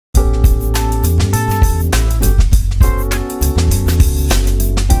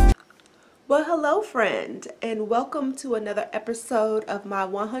Well, hello, friend, and welcome to another episode of my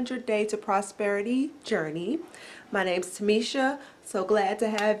 100 Day to Prosperity journey. My name's Tamisha. So glad to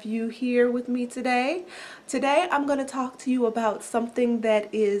have you here with me today. Today, I'm going to talk to you about something that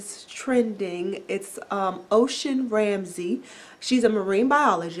is trending. It's Ocean Ramsey. She's a marine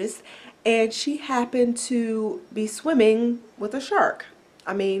biologist, and she happened to be swimming with a shark.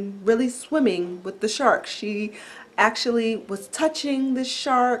 I mean, really swimming with the shark. She actually was touching the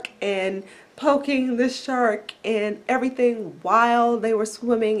shark and poking the shark and everything while they were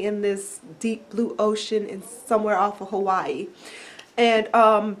swimming in this deep blue ocean in somewhere off of Hawaii. And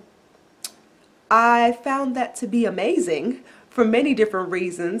I found that to be amazing for many different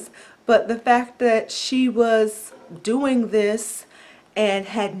reasons, but the fact that she was doing this and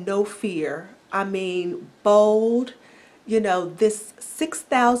had no fear. I mean, bold. You know, this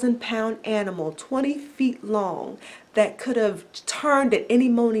 6,000-pound animal, 20 feet long, that could have turned at any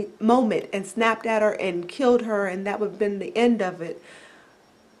moment and snapped at her and killed her, and that would have been the end of it.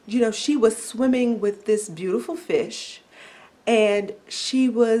 You know, she was swimming with this beautiful fish, and she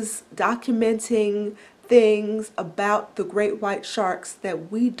was documenting things about the great white sharks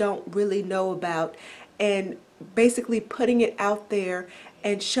that we don't really know about, and basically putting it out there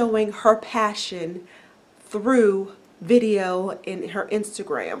and showing her passion through video in her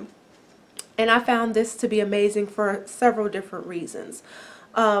Instagram. And I found this to be amazing for several different reasons.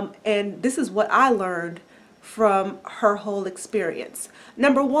 And this is what I learned from her whole experience.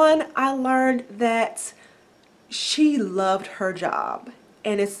 Number one, I learned that she loved her job.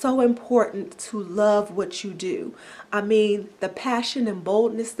 And it's so important to love what you do. I mean, the passion and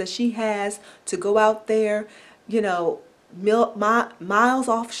boldness that she has to go out there, you know, miles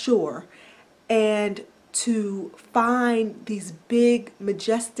offshore and to find these big,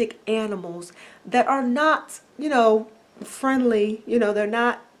 majestic animals that are not, you know, friendly. You know, they're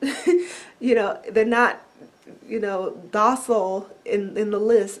not, they're not, docile in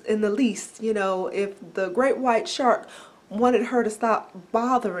the least. You know, if the great white shark wanted her to stop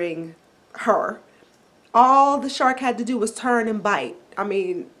bothering her, all the shark had to do was turn and bite. I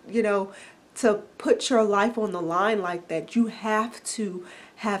mean, you know, to put your life on the line like that, you have to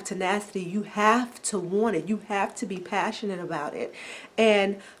have tenacity. You have to want it. You have to be passionate about it.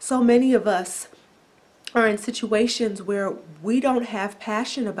 And so many of us are in situations where we don't have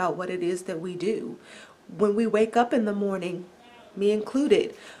passion about what it is that we do. When we wake up in the morning, me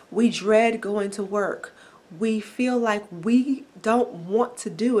included, we dread going to work. We feel like we don't want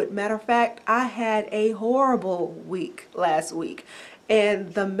to do it. Matter of fact, I had a horrible week last week.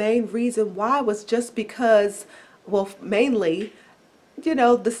 And the main reason why was just because, well, mainly, you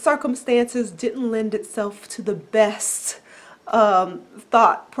know, the circumstances didn't lend itself to the best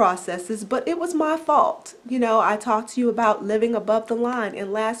thought processes, but it was my fault. You know, I talked to you about living above the line,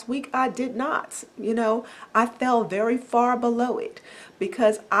 and last week I did not. You know, I fell very far below it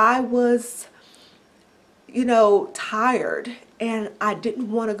because I was, you know, tired and I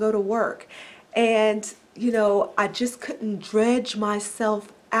didn't want to go to work. And, you know, I just couldn't dredge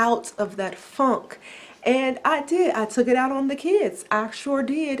myself out of that funk. And I did. I took it out on the kids. I sure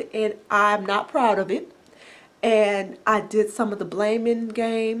did. And I'm not proud of it. And I did some of the blaming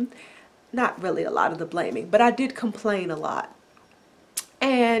game. Not really a lot of the blaming, but I did complain a lot.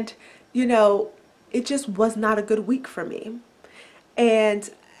 And, you know, it just was not a good week for me.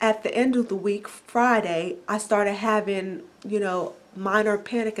 And at the end of the week, Friday, I started having, you know, minor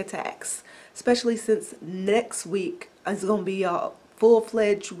panic attacks, especially since next week is going to be a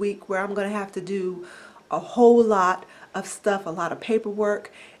full-fledged week where I'm going to have to do a whole lot of stuff, a lot of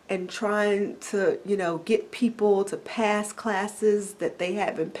paperwork, and trying to, you know, get people to pass classes that they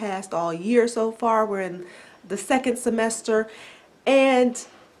haven't passed all year so far. We're in the second semester. And,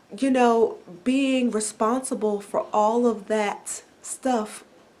 you know, being responsible for all of that stuff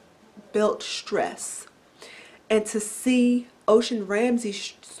built stress. And to see Ocean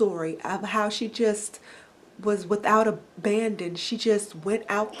Ramsey's story of how she just was without abandon. She just went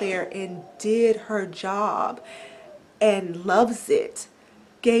out there and did her job and loves it,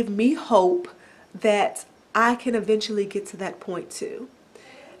 gave me hope that I can eventually get to that point too.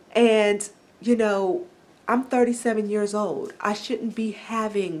 And, you know, I'm 37 years old. I shouldn't be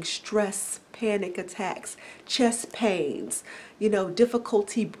having stress, panic attacks, chest pains, you know,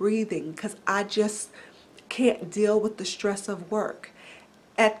 difficulty breathing because I just can't deal with the stress of work.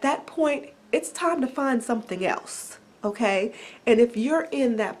 At that point, it's time to find something else, okay? And if you're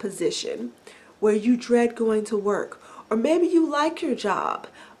in that position where you dread going to work, or maybe you like your job,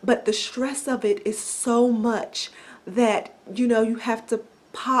 but the stress of it is so much that, you know, you have to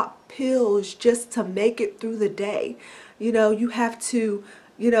pop pills just to make it through the day. You know, you have to,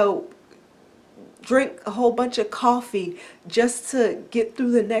 you know, drink a whole bunch of coffee just to get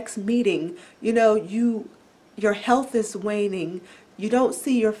through the next meeting. You know, your health is waning. You don't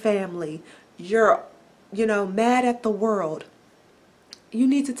see your family. You're, you know, mad at the world. You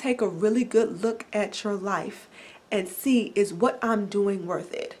need to take a really good look at your life and see, is what I'm doing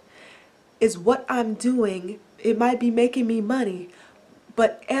worth it? Is what I'm doing, it might be making me money,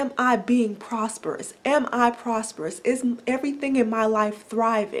 but am I being prosperous? Am I prosperous? Is everything in my life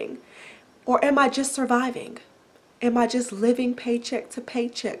thriving? Or am I just surviving? Am I just living paycheck to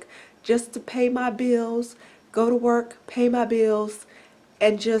paycheck just to pay my bills, go to work, pay my bills,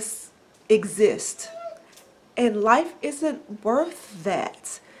 and just exist? And life isn't worth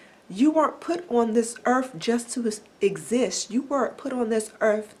that. You weren't put on this earth just to exist. You weren't put on this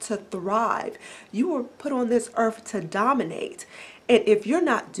earth to thrive. You were put on this earth to dominate. And if you're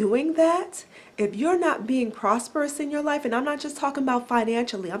not doing that, if you're not being prosperous in your life, and I'm not just talking about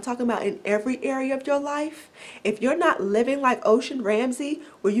financially, I'm talking about in every area of your life. If you're not living like Ocean Ramsey,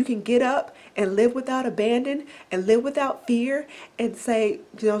 where you can get up and live without abandon and live without fear and say,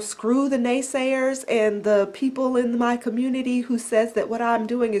 you know, screw the naysayers and the people in my community who says that what I'm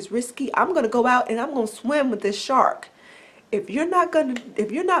doing is risky, I'm going to go out and I'm going to swim with this shark. If you're not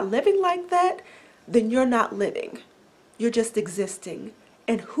living like that, then you're not living. You're just existing.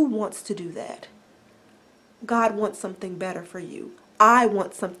 And who wants to do that? God wants something better for you. I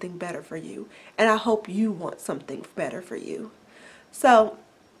want something better for you. And I hope you want something better for you. So,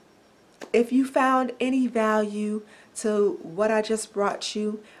 if you found any value to what I just brought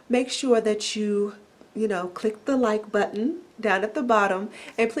you, make sure that you click the like button down at the bottom,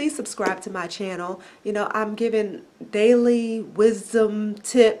 and please subscribe to my channel. You know, I'm giving daily wisdom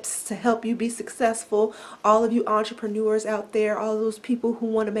tips to help you be successful. All of you entrepreneurs out there, all those people who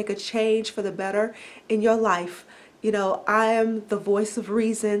want to make a change for the better in your life, you know, I am the voice of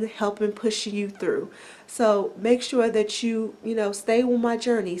reason, helping push you through. So make sure that you stay on my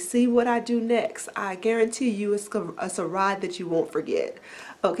journey. See what I do next. I guarantee you it's a ride that you won't forget.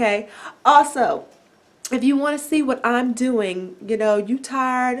 Okay? Also, if you want to see what I'm doing, you know, you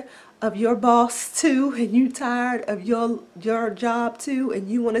tired of your boss too, and you tired of your job too, and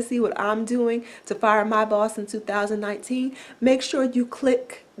you want to see what I'm doing to fire my boss in 2019, make sure you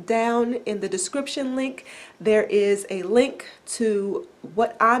click down in the description link. There is a link to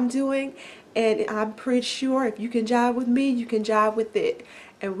what I'm doing, and I'm pretty sure if you can jive with me, you can jive with it,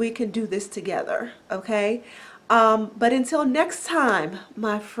 and we can do this together, okay? But until next time,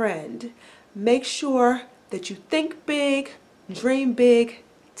 my friend, make sure that you think big, dream big,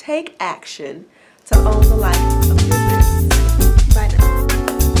 take action to own the life of your dreams. Bye now.